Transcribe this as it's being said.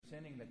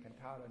presenting the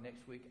cantata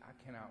next week. I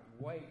cannot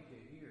wait to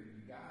hear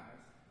you guys.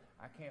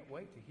 I can't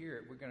wait to hear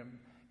it.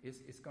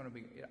 It's going to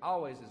be, it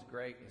always is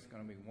great. It's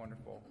going to be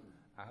wonderful.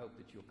 I hope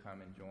that you'll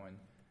come and join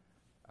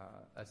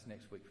us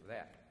next week for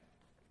that.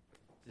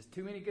 Just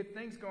too many good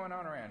things going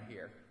on around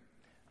here.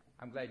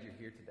 I'm glad you're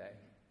here today.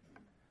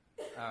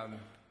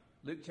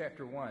 Luke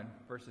chapter 1,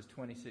 verses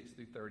 26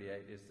 through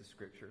 38 is the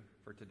scripture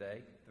for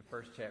today. The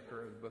first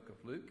chapter of the book of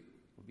Luke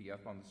will be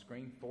up on the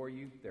screen for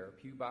you. There are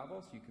pew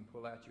Bibles. You can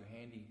pull out your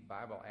handy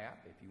Bible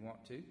app if you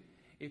want to.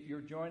 If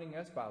you're joining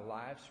us by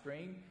live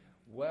stream,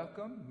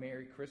 welcome.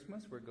 Merry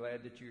Christmas. We're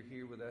glad that you're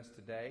here with us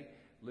today.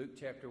 Luke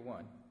chapter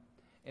 1.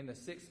 In the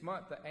 6th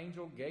month, the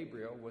angel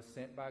Gabriel was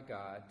sent by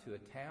God to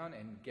a town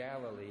in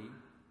Galilee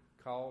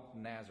called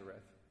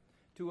Nazareth,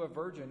 to a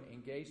virgin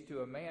engaged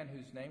to a man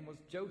whose name was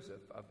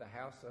Joseph of the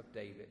house of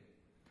David.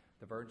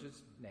 The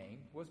virgin's name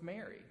was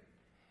Mary.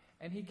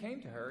 And he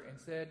came to her and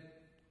said,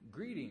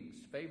 "Greetings,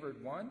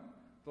 favored one,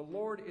 the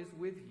Lord is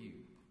with you."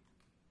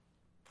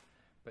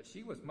 But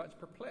she was much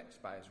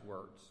perplexed by his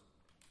words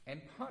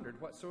and pondered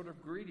what sort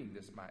of greeting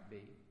this might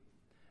be.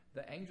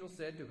 The angel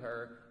said to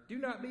her, "Do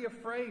not be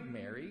afraid,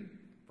 Mary,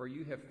 for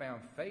you have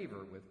found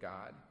favor with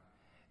God.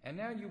 And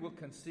now you will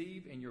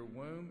conceive in your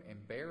womb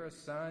and bear a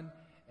son,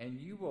 and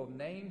you will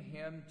name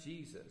him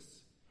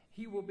Jesus.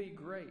 He will be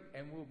great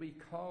and will be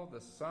called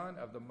the Son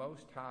of the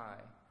Most High.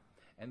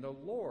 And the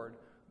Lord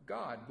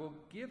God will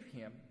give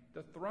him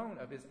the throne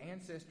of his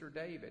ancestor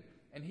David,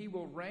 and he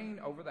will reign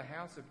over the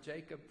house of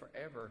Jacob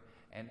forever,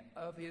 and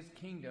of his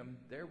kingdom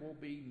there will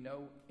be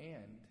no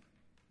end."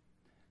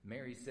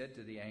 Mary said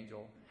to the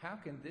angel, "How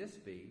can this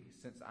be,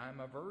 since I am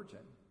a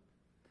virgin?"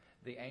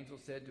 The angel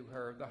said to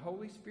her, "The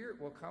Holy Spirit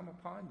will come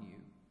upon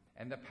you,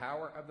 and the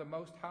power of the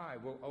Most High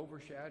will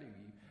overshadow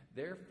you.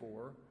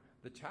 Therefore,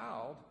 the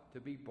child to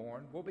be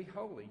born will be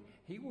holy.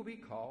 He will be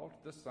called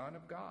the Son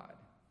of God.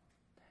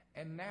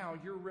 And now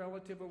your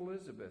relative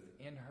Elizabeth,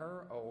 in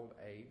her old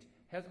age,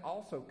 has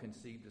also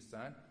conceived a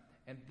son,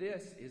 and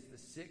this is the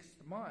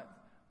 6th month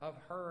of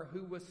her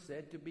who was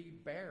said to be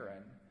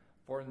barren,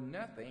 for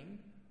nothing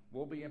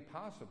will be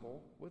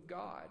impossible with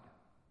God."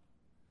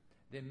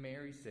 Then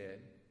Mary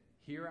said,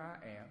 "Here I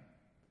am,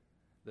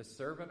 the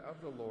servant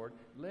of the Lord.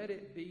 Let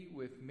it be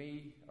with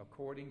me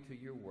according to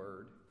your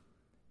word."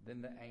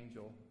 Then the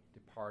angel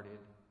departed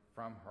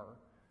from her.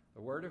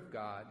 The word of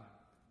God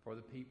for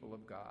the people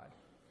of God.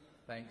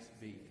 Thanks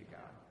be to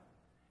God.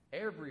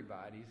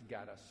 Everybody's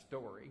got a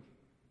story.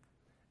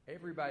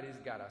 Everybody's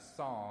got a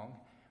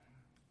song.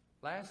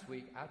 Last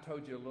week, I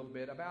told you a little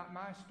bit about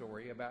my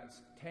story, about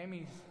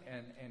Tammy's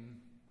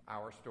and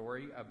our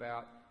story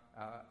about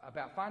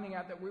finding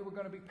out that we were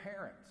going to be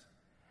parents.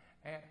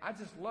 And I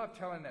just love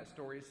telling that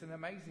story. It's an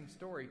amazing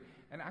story.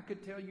 And I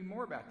could tell you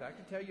more about that. I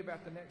could tell you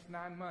about the next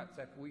 9 months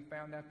after we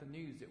found out the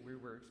news that we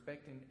were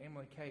expecting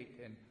Emily Kate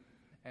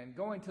and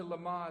going to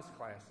Lamaze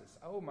classes.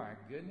 Oh, my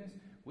goodness.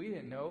 We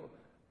didn't know,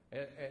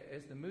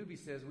 as the movie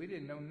says, we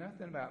didn't know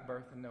nothing about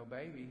birth and no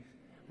babies.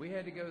 We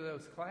had to go to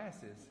those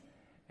classes.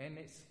 And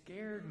it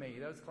scared me.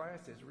 Those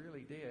classes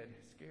really did.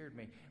 Scared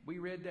me. We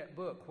read that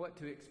book, What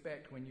to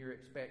Expect When You're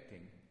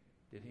Expecting.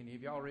 Did any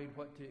of y'all read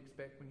What to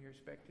Expect When You're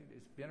Expected?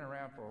 It's been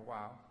around for a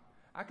while.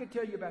 I could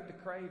tell you about the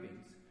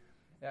cravings.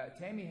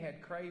 Tammy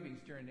had cravings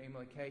during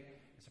Emily Kate.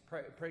 It's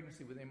a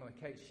pregnancy with Emily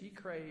Kate. She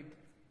craved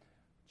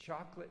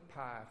chocolate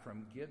pie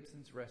from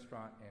Gibson's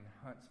restaurant in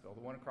Huntsville, the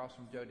one across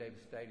from Joe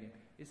Davis Stadium.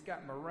 It's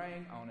got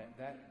meringue on it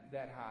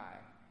that high.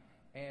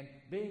 And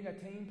being a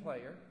team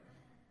player,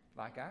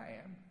 like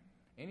I am,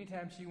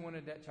 anytime she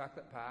wanted that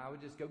chocolate pie, I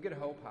would just go get a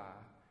whole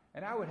pie.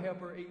 And I would help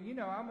her eat. You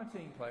know, I'm a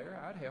team player.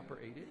 I'd help her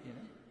eat it, you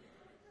know.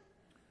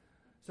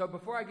 So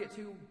before I get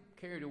too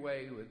carried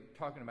away with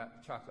talking about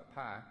the chocolate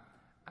pie,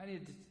 I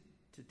need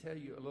to tell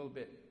you a little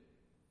bit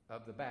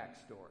of the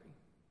backstory.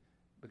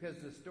 Because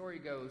the story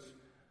goes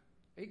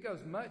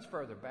much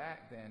further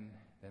back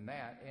than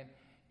that. And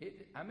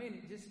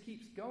it just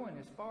keeps going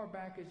as far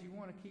back as you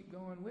want to keep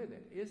going with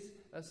it. It's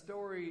a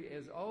story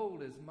as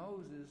old as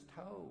Moses'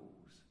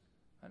 toes.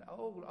 An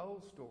old,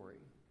 old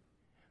story.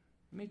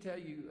 Let me tell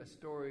you a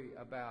story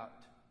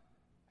about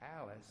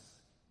Alice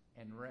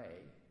and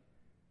Ray.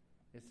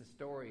 It's a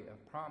story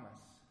of promise.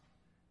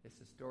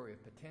 It's a story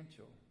of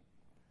potential.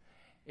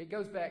 It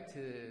goes back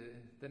to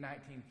the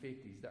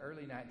 1950s, the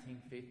early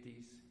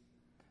 1950s.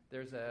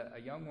 There's a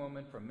young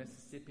woman from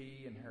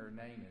Mississippi, and her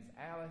name is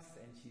Alice,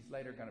 and she's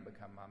later going to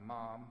become my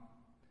mom.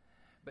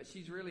 But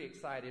she's really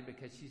excited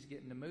because she's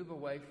getting to move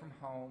away from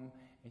home,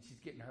 and she's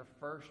getting her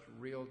first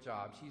real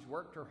job. She's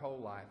worked her whole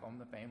life on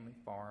the family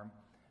farm,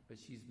 but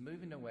she's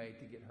moving away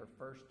to get her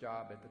first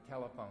job at the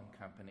telephone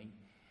company,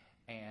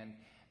 and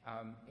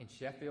in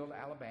Sheffield,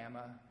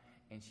 Alabama,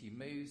 and she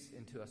moves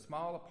into a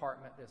small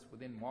apartment that's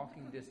within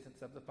walking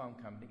distance of the phone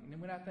company.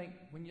 And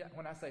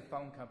when I say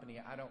phone company,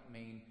 I don't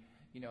mean,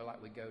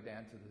 like we go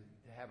down to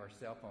have our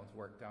cell phones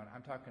worked on.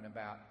 I'm talking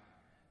about,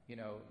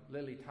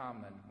 Lily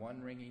Tomlin,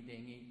 one ringy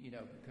dingy,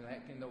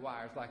 connecting the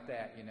wires like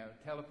that,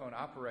 telephone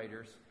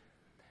operators.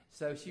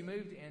 So she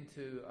moved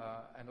into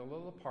a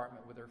little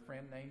apartment with her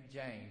friend named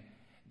Jane.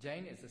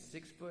 Jane is a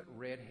 6-foot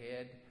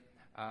redhead,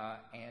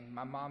 and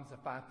my mom's a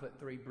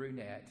 5'3"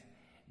 brunette.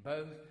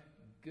 Both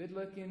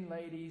good-looking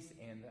ladies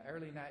in the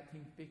early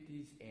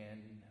 1950s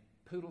in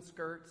poodle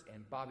skirts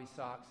and bobby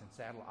socks and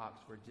saddle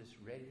Oxford, just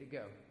ready to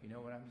go. You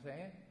know what I'm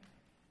saying?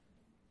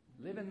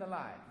 Living the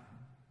life.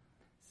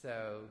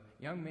 So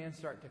young men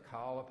start to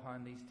call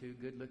upon these two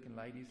good-looking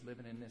ladies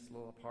living in this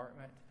little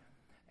apartment.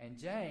 And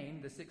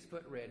Jane, the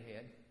 6-foot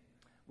redhead,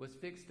 was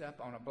fixed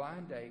up on a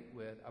blind date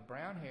with a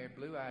brown-haired,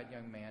 blue-eyed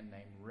young man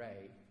named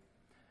Ray.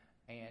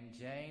 And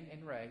Jane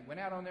and Ray went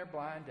out on their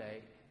blind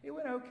date. It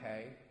went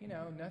okay,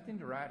 nothing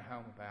to write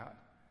home about.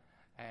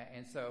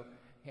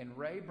 And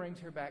Ray brings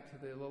her back to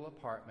the little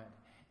apartment,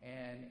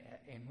 and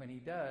when he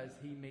does,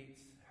 he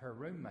meets her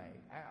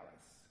roommate,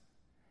 Alice.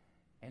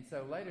 And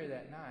so later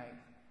that night,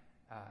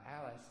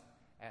 Alice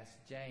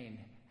asked Jane,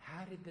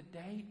 "How did the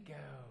date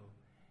go?"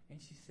 And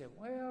she said,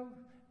 "Well,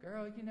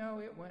 girl,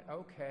 it went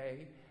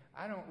okay.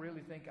 I don't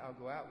really think I'll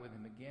go out with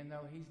him again,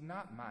 though. He's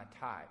not my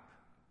type."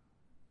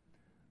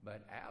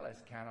 But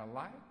Alice kind of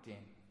liked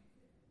him,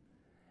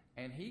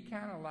 and he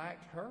kind of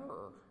liked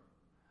her.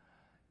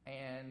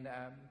 And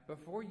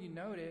before you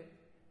know it,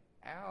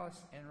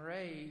 Alice and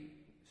Ray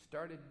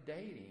started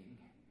dating.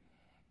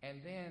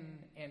 And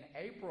then in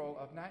April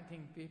of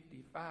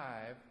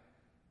 1955,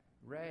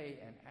 Ray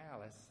and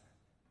Alice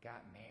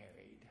got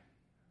married.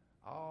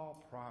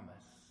 All promise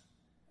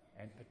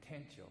and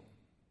potential.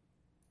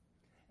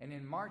 And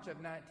in March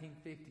of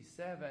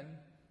 1957,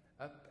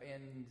 up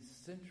in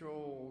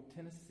central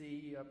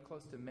Tennessee, up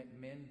close to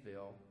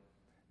McMinnville,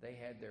 they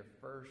had their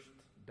first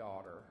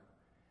daughter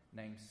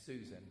named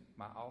Susan,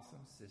 my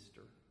awesome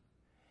sister.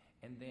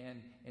 And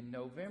then in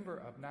November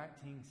of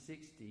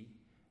 1960,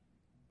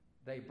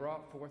 they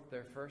brought forth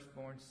their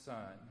firstborn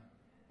son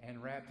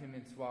and wrapped him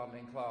in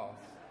swaddling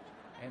cloths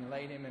and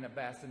laid him in a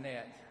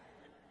bassinet.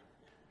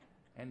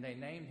 And they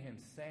named him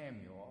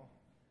Samuel,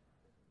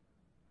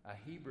 a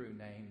Hebrew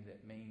name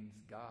that means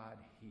God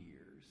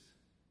hears.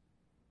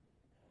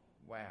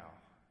 Wow.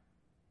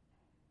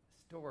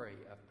 Story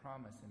of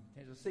promise and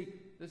potential. See,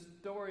 the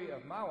story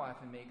of my wife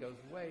and me goes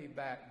way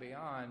back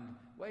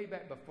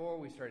before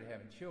we started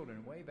having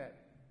children, way back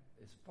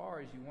as far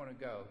as you want to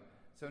go.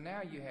 So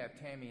now you have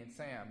Tammy and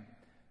Sam,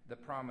 the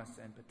promise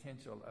and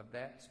potential of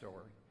that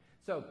story.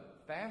 So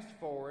fast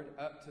forward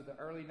up to the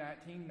early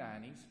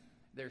 1990s.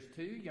 There's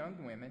two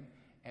young women,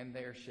 and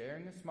they're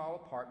sharing a small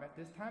apartment,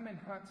 this time in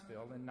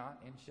Huntsville and not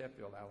in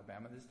Sheffield,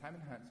 Alabama, this time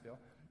in Huntsville.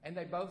 And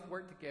they both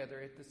work together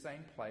at the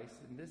same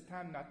place, and this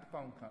time not the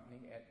phone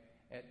company, at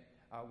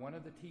one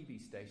of the TV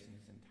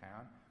stations in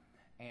town.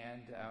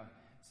 And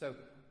so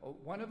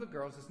one of the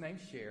girls is named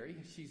Sherry.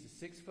 She's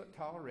a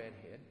 6-foot-tall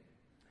redhead.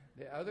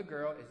 The other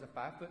girl is a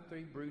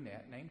 5'3"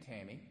 brunette named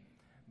Tammy.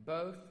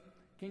 Both,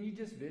 can you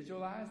just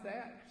visualize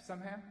that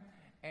somehow?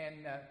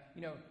 And,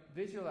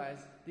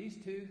 visualize these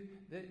two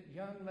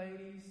young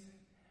ladies,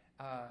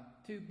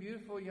 two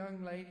beautiful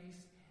young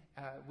ladies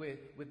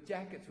with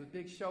jackets with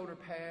big shoulder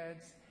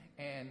pads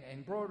and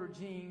embroidered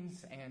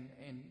jeans and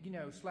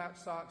slouch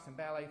socks and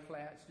ballet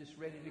flats, just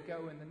ready to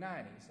go in the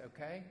 90s,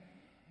 okay?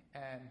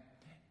 And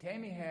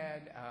Tammy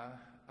had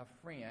a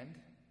friend,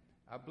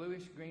 a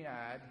bluish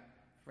green-eyed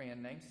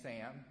friend named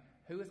Sam,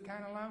 who was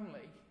kind of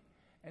lonely.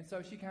 And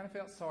so she kind of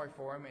felt sorry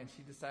for him, and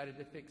she decided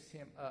to fix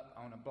him up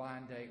on a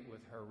blind date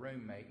with her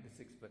roommate,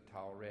 the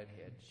 6-foot-tall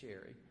redhead,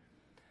 Sherry.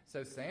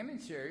 So Sam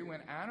and Sherry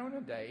went out on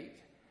a date,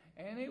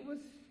 and it was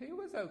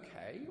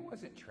okay. It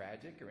wasn't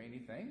tragic or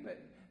anything, but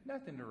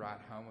nothing to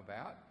write home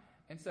about.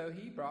 And so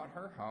he brought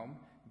her home,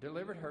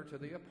 delivered her to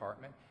the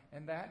apartment,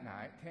 and that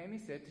night Tammy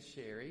said to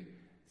Sherry,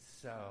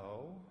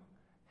 "So,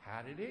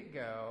 how did it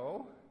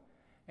go?"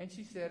 And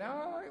she said,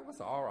 "Oh, it was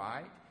all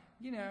right.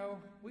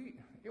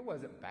 It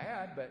wasn't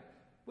bad, but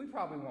we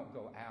probably won't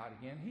go out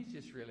again. He's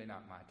just really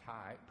not my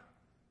type."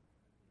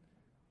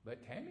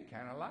 But Tammy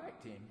kind of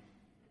liked him,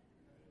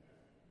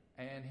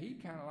 and he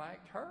kind of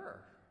liked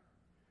her.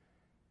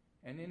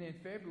 And then in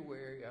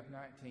February of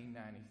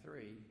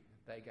 1993,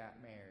 they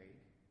got married.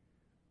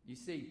 You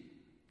see,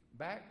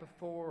 back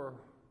before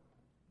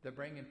the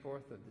bringing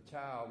forth of the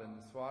child and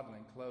the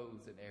swaddling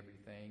clothes and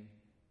everything,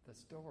 the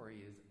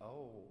story is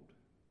old.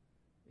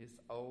 It's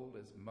old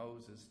as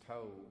Moses'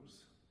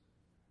 toes.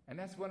 And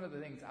that's one of the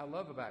things I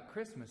love about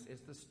Christmas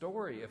is the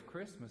story of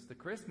Christmas, the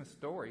Christmas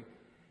story.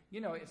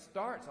 It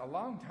starts a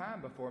long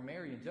time before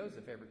Mary and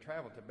Joseph ever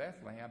traveled to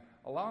Bethlehem,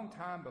 a long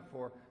time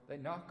before they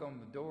knock on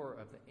the door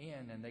of the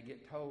inn and they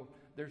get told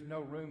there's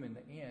no room in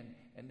the inn.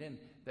 And then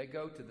they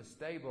go to the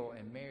stable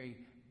and Mary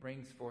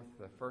brings forth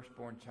the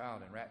firstborn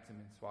child and wraps him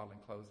in swaddling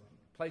clothes,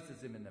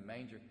 places him in the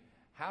manger.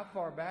 How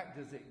far back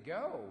does it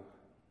go?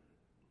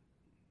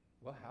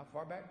 Well, how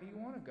far back do you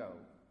want to go?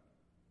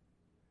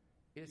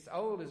 It's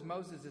old as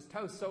Moses'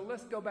 toes. So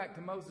let's go back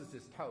to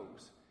Moses'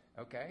 toes,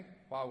 okay,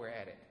 while we're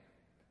at it.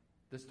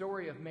 The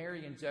story of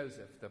Mary and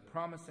Joseph, the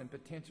promise and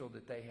potential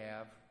that they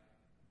have,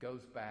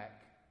 goes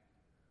back.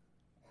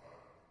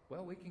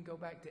 Well, we can go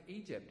back to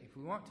Egypt if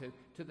we want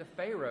to the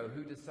Pharaoh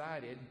in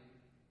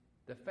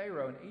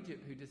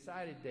Egypt who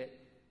decided that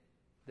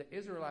the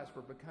Israelites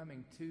were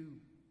becoming too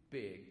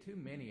big, too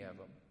many of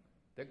them.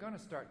 They're going to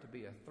start to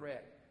be a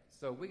threat.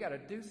 So we got to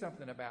do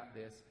something about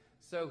this.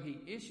 So he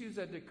issues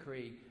a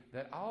decree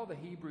that all the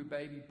Hebrew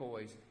baby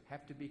boys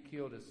have to be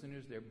killed as soon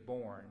as they're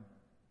born.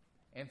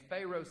 And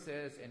Pharaoh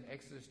says in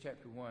Exodus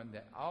chapter 1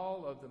 that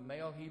all of the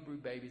male Hebrew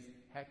babies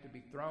have to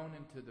be thrown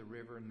into the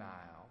river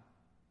Nile.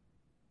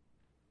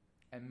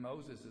 And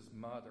Moses'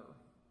 mother,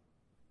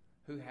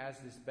 who has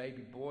this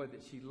baby boy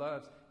that she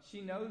loves,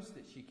 she knows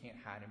that she can't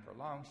hide him for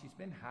long. She's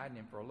been hiding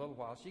him for a little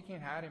while. She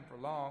can't hide him for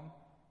long.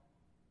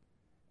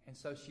 And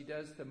so she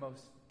does the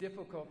most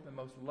difficult, the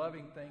most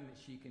loving thing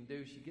that she can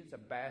do. She gets a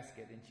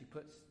basket and she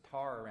puts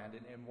tar around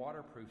it and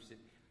waterproofs it.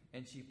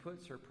 And she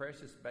puts her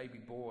precious baby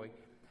boy.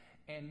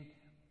 And,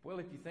 well,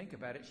 if you think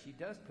about it, she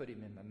does put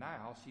him in the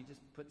Nile. She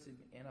just puts him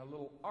in a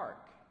little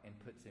ark and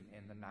puts him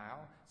in the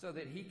Nile so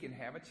that he can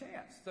have a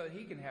chance, so that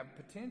he can have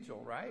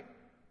potential, right?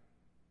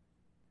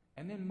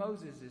 And then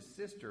Moses'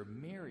 sister,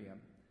 Miriam,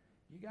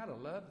 you got to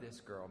love this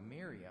girl,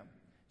 Miriam.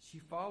 She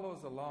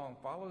follows along,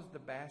 follows the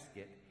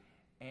basket,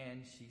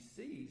 and she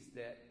sees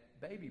that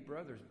baby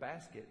brother's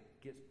basket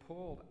gets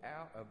pulled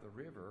out of the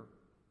river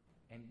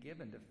and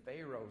given to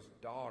Pharaoh's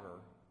daughter.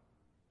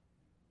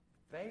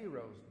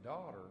 Pharaoh's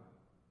daughter,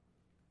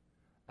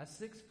 a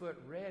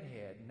 6-foot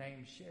redhead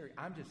named Sherry.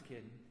 I'm just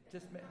kidding.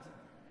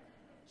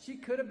 She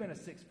could have been a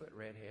 6-foot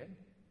redhead.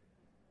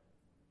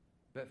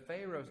 But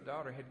Pharaoh's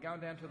daughter had gone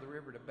down to the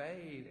river to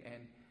bathe,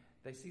 and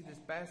they see this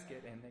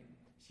basket, and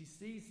she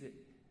sees it.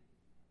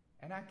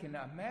 And I can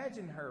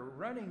imagine her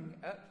running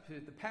up to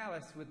the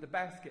palace with the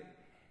basket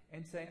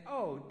and saying,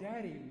 "Oh,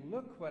 Daddy,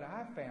 look what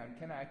I found.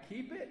 Can I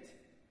keep it?"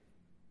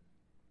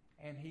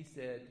 And he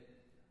said,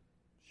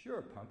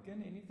 "Sure,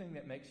 Pumpkin, anything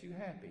that makes you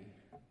happy."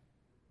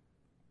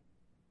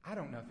 I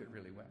don't know if it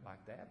really went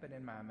like that, but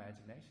in my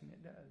imagination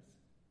it does.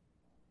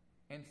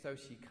 And so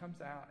she comes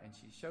out and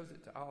she shows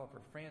it to all of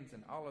her friends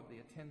and all of the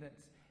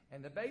attendants.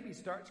 And the baby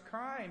starts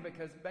crying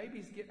because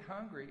babies get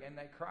hungry and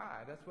they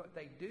cry. That's what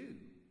they do.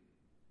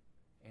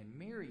 And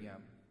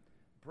Miriam,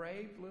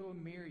 brave little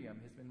Miriam,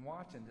 has been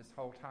watching this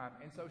whole time.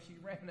 And so she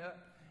ran up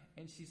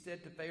and she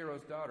said to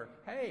Pharaoh's daughter,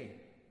 "Hey,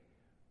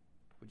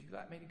 would you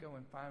like me to go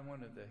and find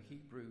one of the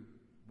Hebrew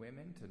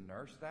women to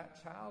nurse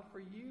that child for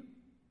you?"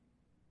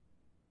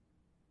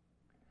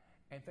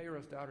 And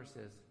Pharaoh's daughter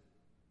says,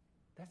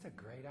 "That's a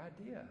great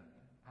idea.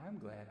 I'm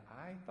glad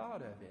I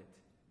thought of it.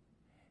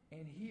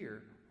 And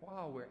here,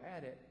 while we're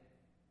at it,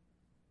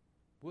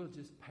 we'll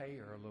just pay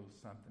her a little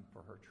something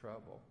for her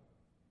trouble."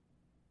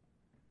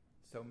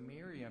 So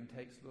Miriam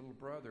takes little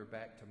brother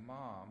back to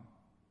mom,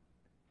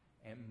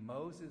 and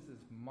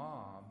Moses'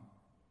 mom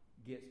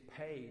gets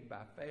paid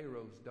by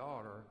Pharaoh's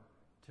daughter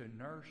to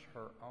nurse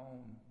her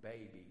own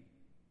baby.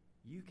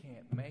 You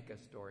can't make a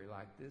story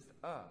like this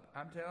up.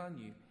 I'm telling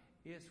you,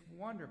 it's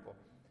wonderful.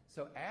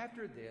 So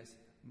after this,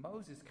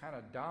 Moses kind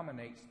of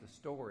dominates the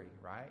story,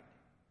 right?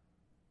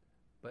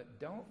 But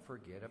don't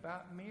forget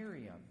about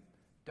Miriam.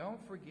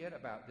 Don't forget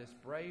about this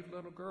brave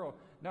little girl.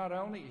 Not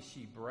only is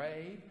she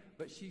brave,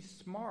 but she's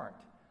smart.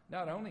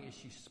 Not only is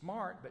she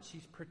smart, but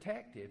she's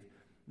protective.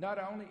 Not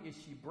only is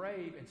she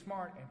brave and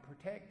smart and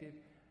protective,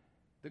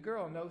 the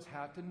girl knows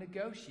how to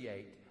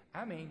negotiate.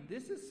 I mean,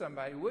 this is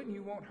somebody, wouldn't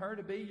you want her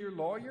to be your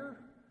lawyer?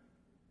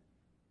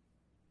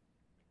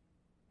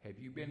 Have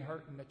you been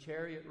hurt in a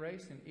chariot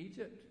race in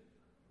Egypt?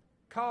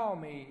 Call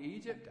me,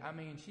 Egypt. I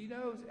mean, she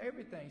knows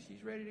everything.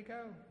 She's ready to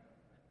go.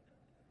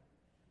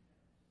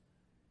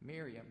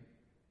 Miriam.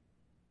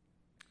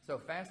 So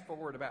fast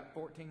forward about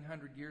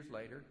 1,400 years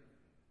later,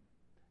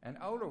 an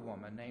older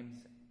woman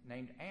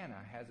named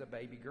Anna has a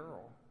baby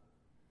girl.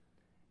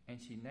 And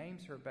she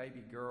names her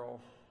baby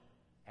girl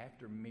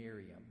after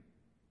Miriam.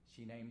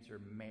 She names her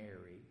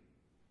Mary.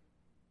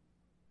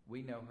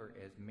 We know her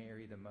as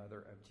Mary, the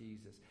mother of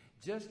Jesus.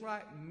 Just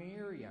like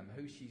Miriam,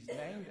 who she's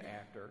named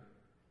after,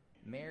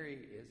 Mary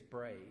is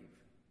brave.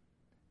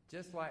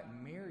 Just like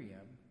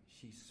Miriam,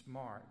 she's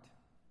smart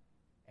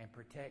and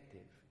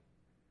protective.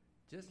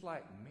 Just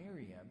like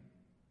Miriam,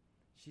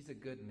 she's a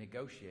good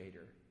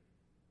negotiator.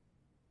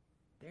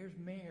 There's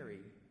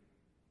Mary.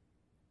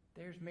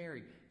 There's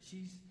Mary.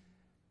 She's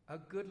a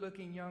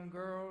good-looking young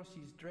girl.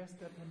 She's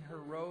dressed up in her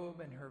robe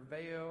and her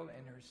veil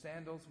and her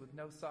sandals with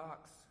no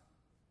socks.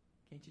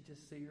 Can't you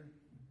just see her?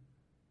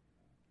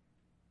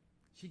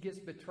 She gets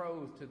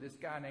betrothed to this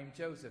guy named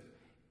Joseph.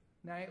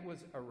 Now, it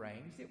was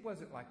arranged. It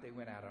wasn't like they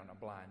went out on a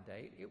blind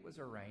date. It was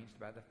arranged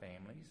by the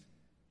families.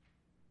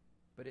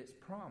 But it's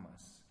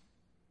promise.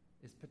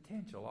 It's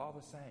potential all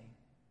the same.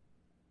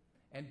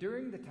 And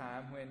during the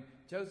time when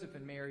Joseph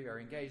and Mary are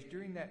engaged,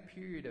 during that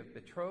period of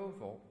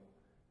betrothal,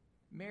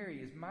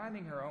 Mary is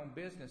minding her own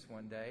business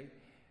one day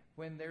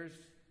when there's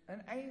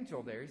an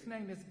angel there. His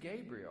name is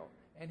Gabriel,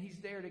 and he's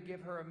there to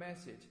give her a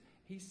message.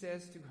 He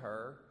says to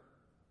her,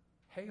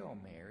 "Hail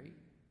Mary,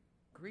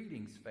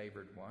 greetings,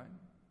 favored one."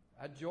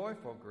 A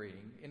joyful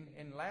greeting.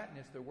 In Latin,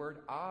 it's the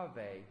word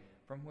Ave,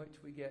 from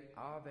which we get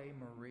Ave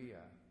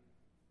Maria.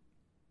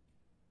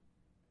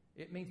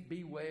 It means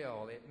be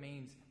well. It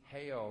means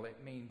hail.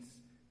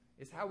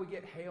 It's how we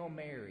get Hail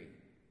Mary.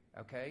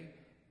 Okay?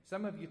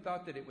 Some of you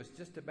thought that it was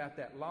just about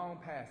that long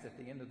pass at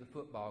the end of the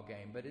football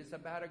game, but it's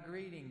about a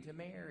greeting to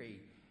Mary,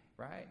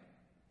 right?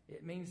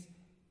 It means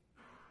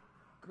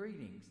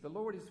greetings. The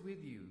Lord is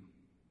with you.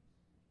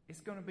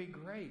 It's going to be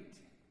great.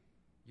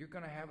 You're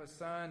going to have a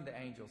son, the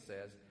angel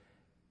says.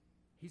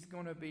 He's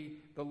going to be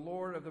the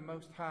Lord of the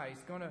Most High.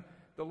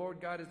 The Lord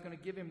God is going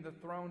to give him the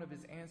throne of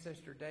his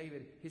ancestor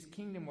David. His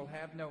kingdom will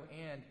have no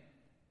end.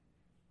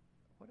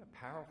 What a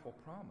powerful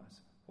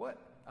promise. What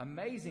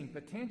amazing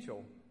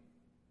potential.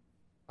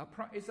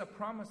 It's a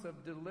promise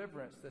of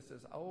deliverance that's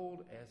as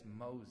old as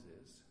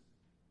Moses.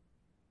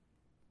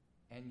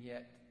 And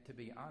yet, to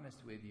be honest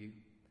with you,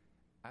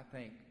 I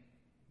think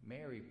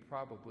Mary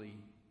probably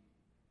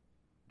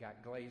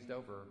got glazed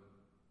over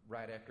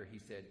right after he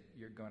said,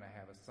 you're going to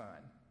have a son.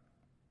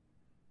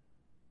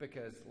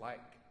 Because,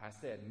 like I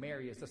said,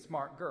 Mary is a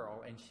smart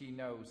girl, and she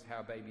knows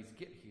how babies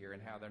get here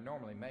and how they're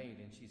normally made.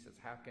 And she says,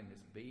 how can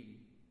this be?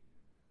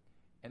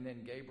 And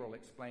then Gabriel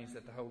explains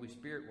that the Holy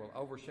Spirit will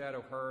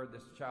overshadow her.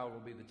 This child will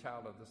be the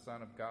child of the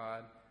Son of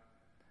God.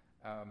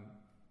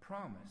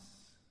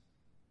 Promise.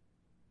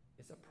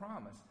 It's a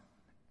promise.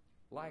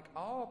 Like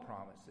all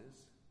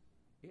promises,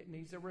 it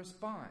needs a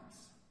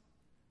response.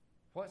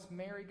 What's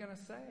Mary going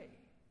to say?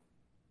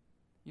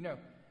 You know,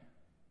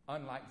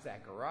 unlike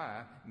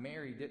Zechariah,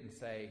 Mary didn't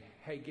say,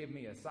 hey, give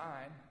me a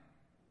sign.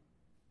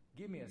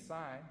 Give me a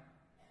sign.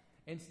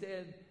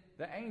 Instead,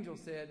 the angel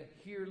said,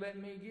 here, let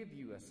me give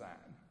you a sign.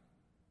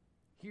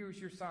 Here's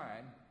your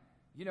sign.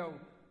 You know,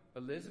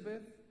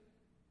 Elizabeth,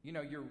 you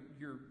know,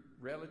 your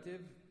relative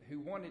who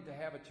wanted to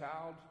have a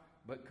child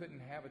but couldn't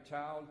have a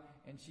child,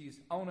 and she's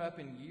on up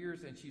in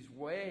years, and she's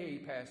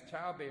way past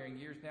childbearing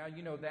years now.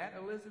 You know that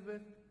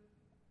Elizabeth?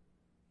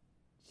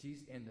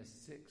 She's in the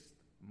 6th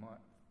month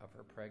of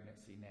her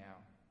pregnancy now.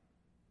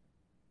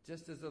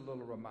 Just as a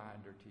little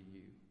reminder to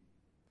you,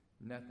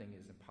 nothing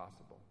is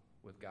impossible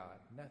with God.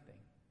 Nothing.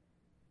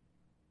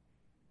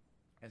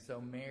 And so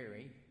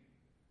Mary,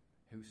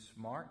 who's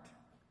smart,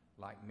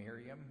 like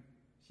Miriam,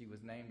 she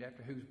was named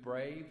after, who's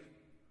brave,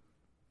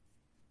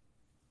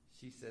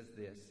 she says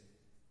this,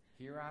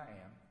 here I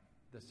am,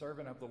 the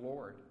servant of the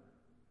Lord.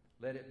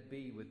 Let it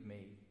be with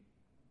me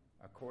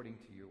according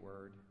to your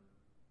word.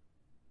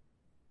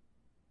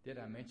 Did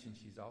I mention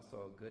she's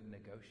also a good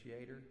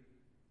negotiator?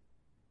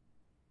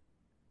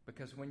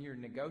 Because when you're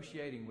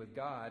negotiating with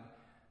God,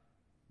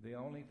 the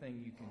only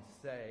thing you can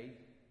say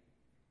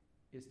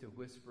is to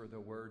whisper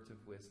the words of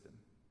wisdom.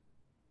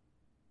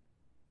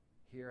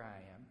 Here I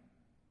am.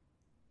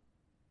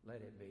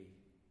 Let it be.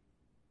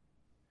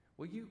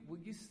 Will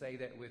you say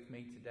that with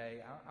me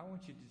today? I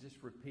want you to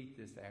just repeat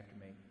this after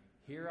me.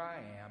 Here I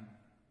am.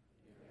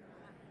 Here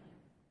I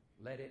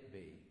am. Let it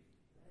be.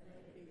 Let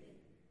it be.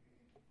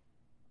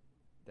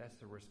 That's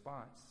the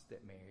response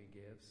that Mary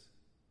gives.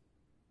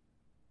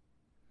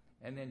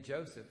 And then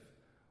Joseph,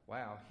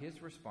 wow,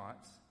 his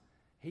response.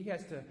 He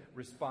has to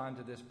respond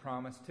to this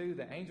promise too.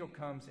 The angel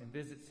comes and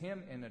visits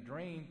him in a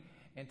dream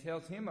and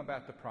tells him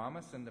about the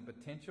promise and the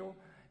potential,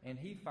 and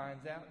he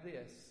finds out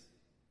this,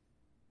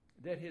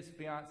 that his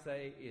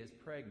fiancée is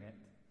pregnant,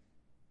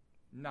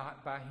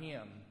 not by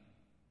him.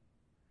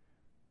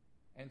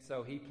 And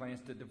so he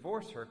plans to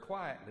divorce her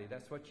quietly.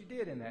 That's what you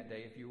did in that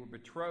day if you were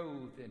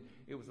betrothed, and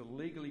it was a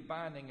legally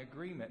binding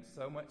agreement,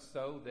 so much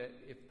so that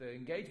if the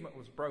engagement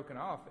was broken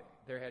off,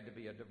 there had to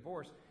be a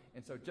divorce.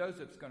 And so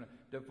Joseph's going to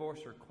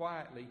divorce her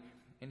quietly.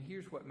 And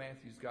here's what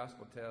Matthew's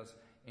gospel tells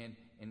in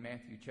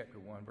Matthew chapter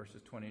 1,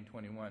 verses 20 and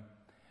 21.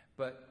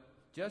 But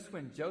just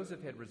when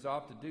Joseph had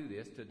resolved to do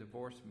this, to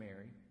divorce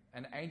Mary,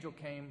 an angel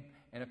came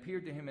and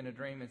appeared to him in a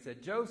dream and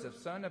said, Joseph,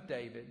 son of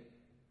David,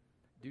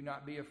 do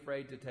not be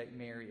afraid to take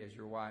Mary as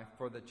your wife,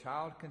 for the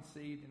child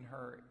conceived in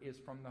her is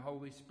from the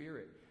Holy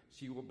Spirit.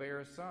 She will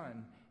bear a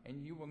son,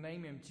 and you will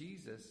name him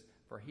Jesus,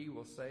 for he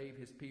will save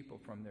his people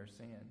from their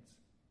sins.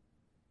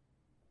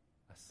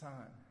 A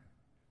son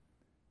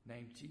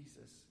named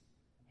Jesus.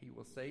 He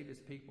will save his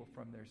people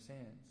from their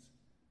sins.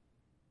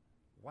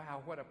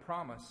 Wow, what a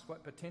promise,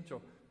 what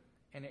potential.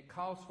 And it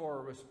calls for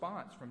a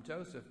response from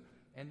Joseph.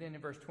 And then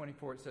in verse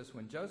 24 it says,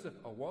 when Joseph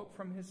awoke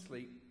from his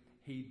sleep,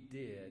 he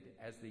did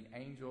as the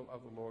angel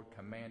of the Lord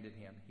commanded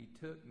him. He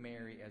took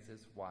Mary as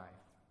his wife.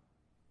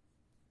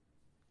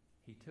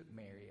 He took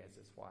Mary as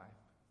his wife.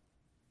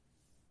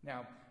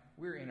 Now,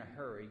 we're in a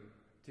hurry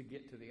to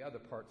get to the other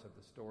parts of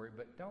the story,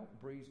 but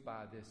don't breeze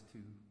by this too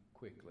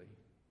quickly.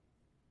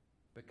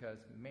 Because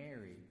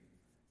Mary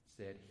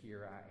said,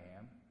 here I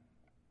am,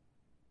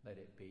 let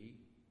it be.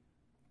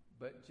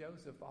 But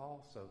Joseph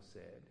also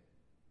said,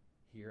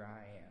 here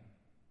I am,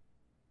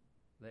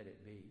 let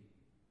it be.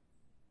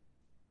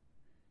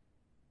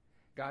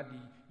 God, do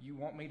you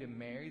want me to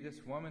marry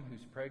this woman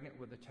who's pregnant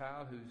with a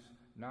child who's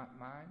not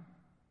mine?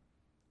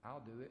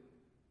 I'll do it.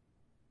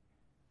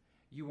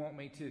 You want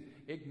me to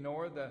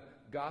ignore the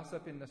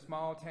gossip in the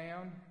small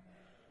town?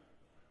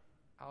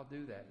 I'll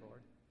do that,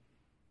 Lord.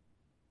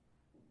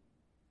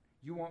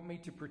 You want me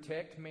to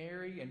protect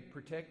Mary and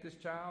protect this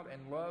child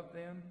and love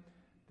them?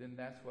 Then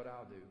that's what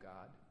I'll do,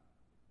 God.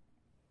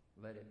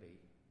 Let it be.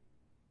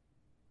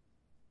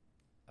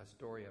 a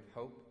story of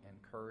hope and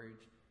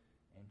courage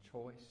and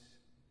choice.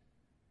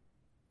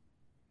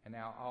 And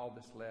now all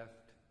that's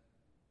left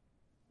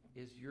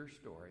is your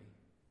story,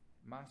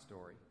 my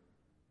story.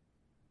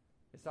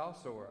 It's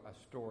also a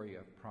story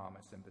of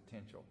promise and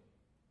potential.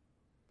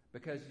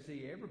 Because you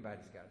see,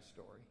 everybody's got a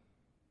story.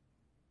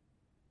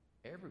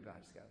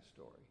 Everybody's got a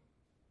story.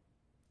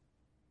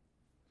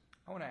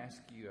 I want to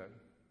ask you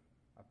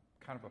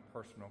a kind of a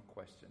personal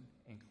question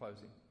in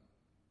closing.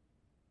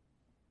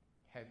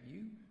 Have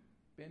you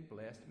been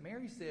blessed?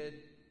 Mary said,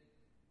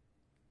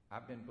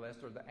 I've been blessed,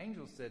 or the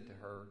angel said to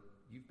her,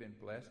 you've been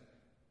blessed.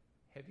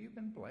 Have you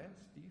been blessed?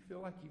 Do you feel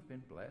like you've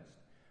been blessed?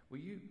 Will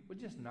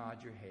just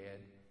nod your head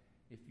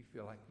if you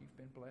feel like you've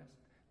been blessed?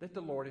 That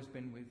the Lord has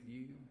been with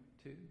you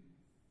too?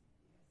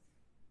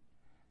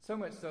 So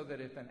much so that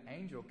if an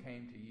angel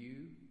came to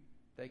you,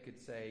 they could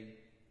say,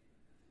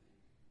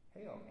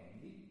 hail,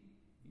 Andy,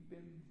 you've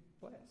been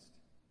blessed.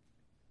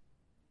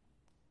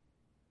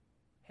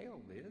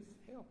 Hail, Liz.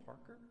 Hail,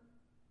 Parker.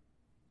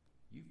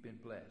 You've been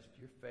blessed.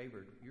 You're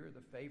favored. You're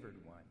the favored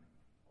one.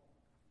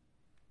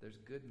 There's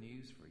good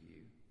news for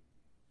you.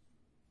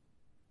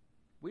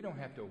 We don't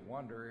have to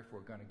wonder if we're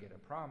going to get a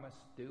promise,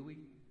 do we?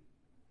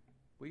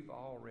 We've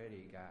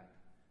already got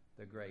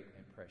the great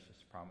and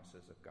precious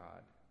promises of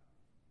God.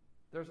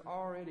 There's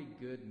already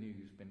good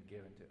news been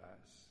given to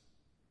us.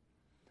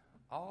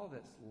 All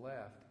that's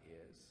left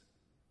is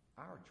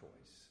our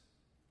choice,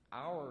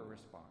 our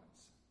response.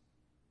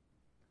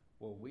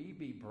 Will we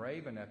be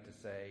brave enough to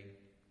say,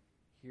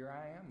 here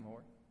I am,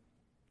 Lord.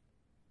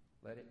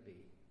 Let it be.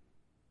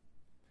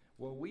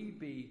 Will we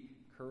be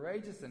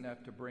courageous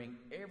enough to bring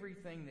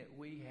everything that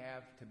we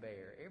have to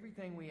bear,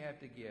 everything we have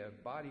to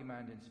give, body,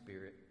 mind, and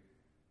spirit,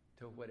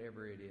 to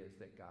whatever it is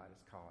that God is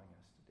calling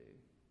us to do?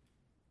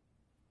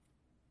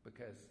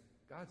 Because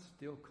God's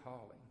still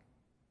calling.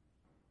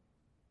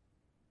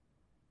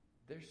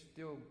 There's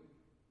still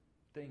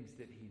things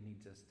that he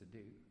needs us to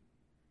do.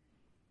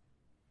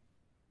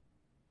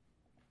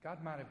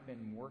 God might have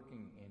been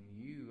working in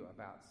you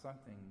about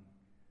something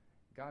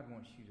God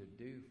wants you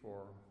to do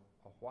for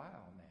a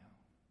while now,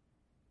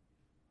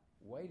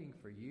 waiting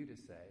for you to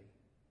say,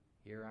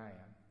 here I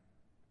am.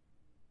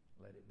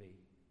 Let it be.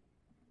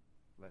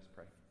 Let's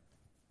pray.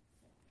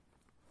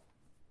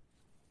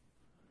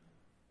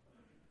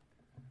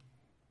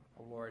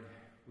 Oh Lord,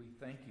 we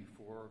thank you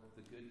for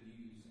the good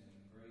news and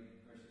great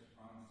and precious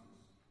promises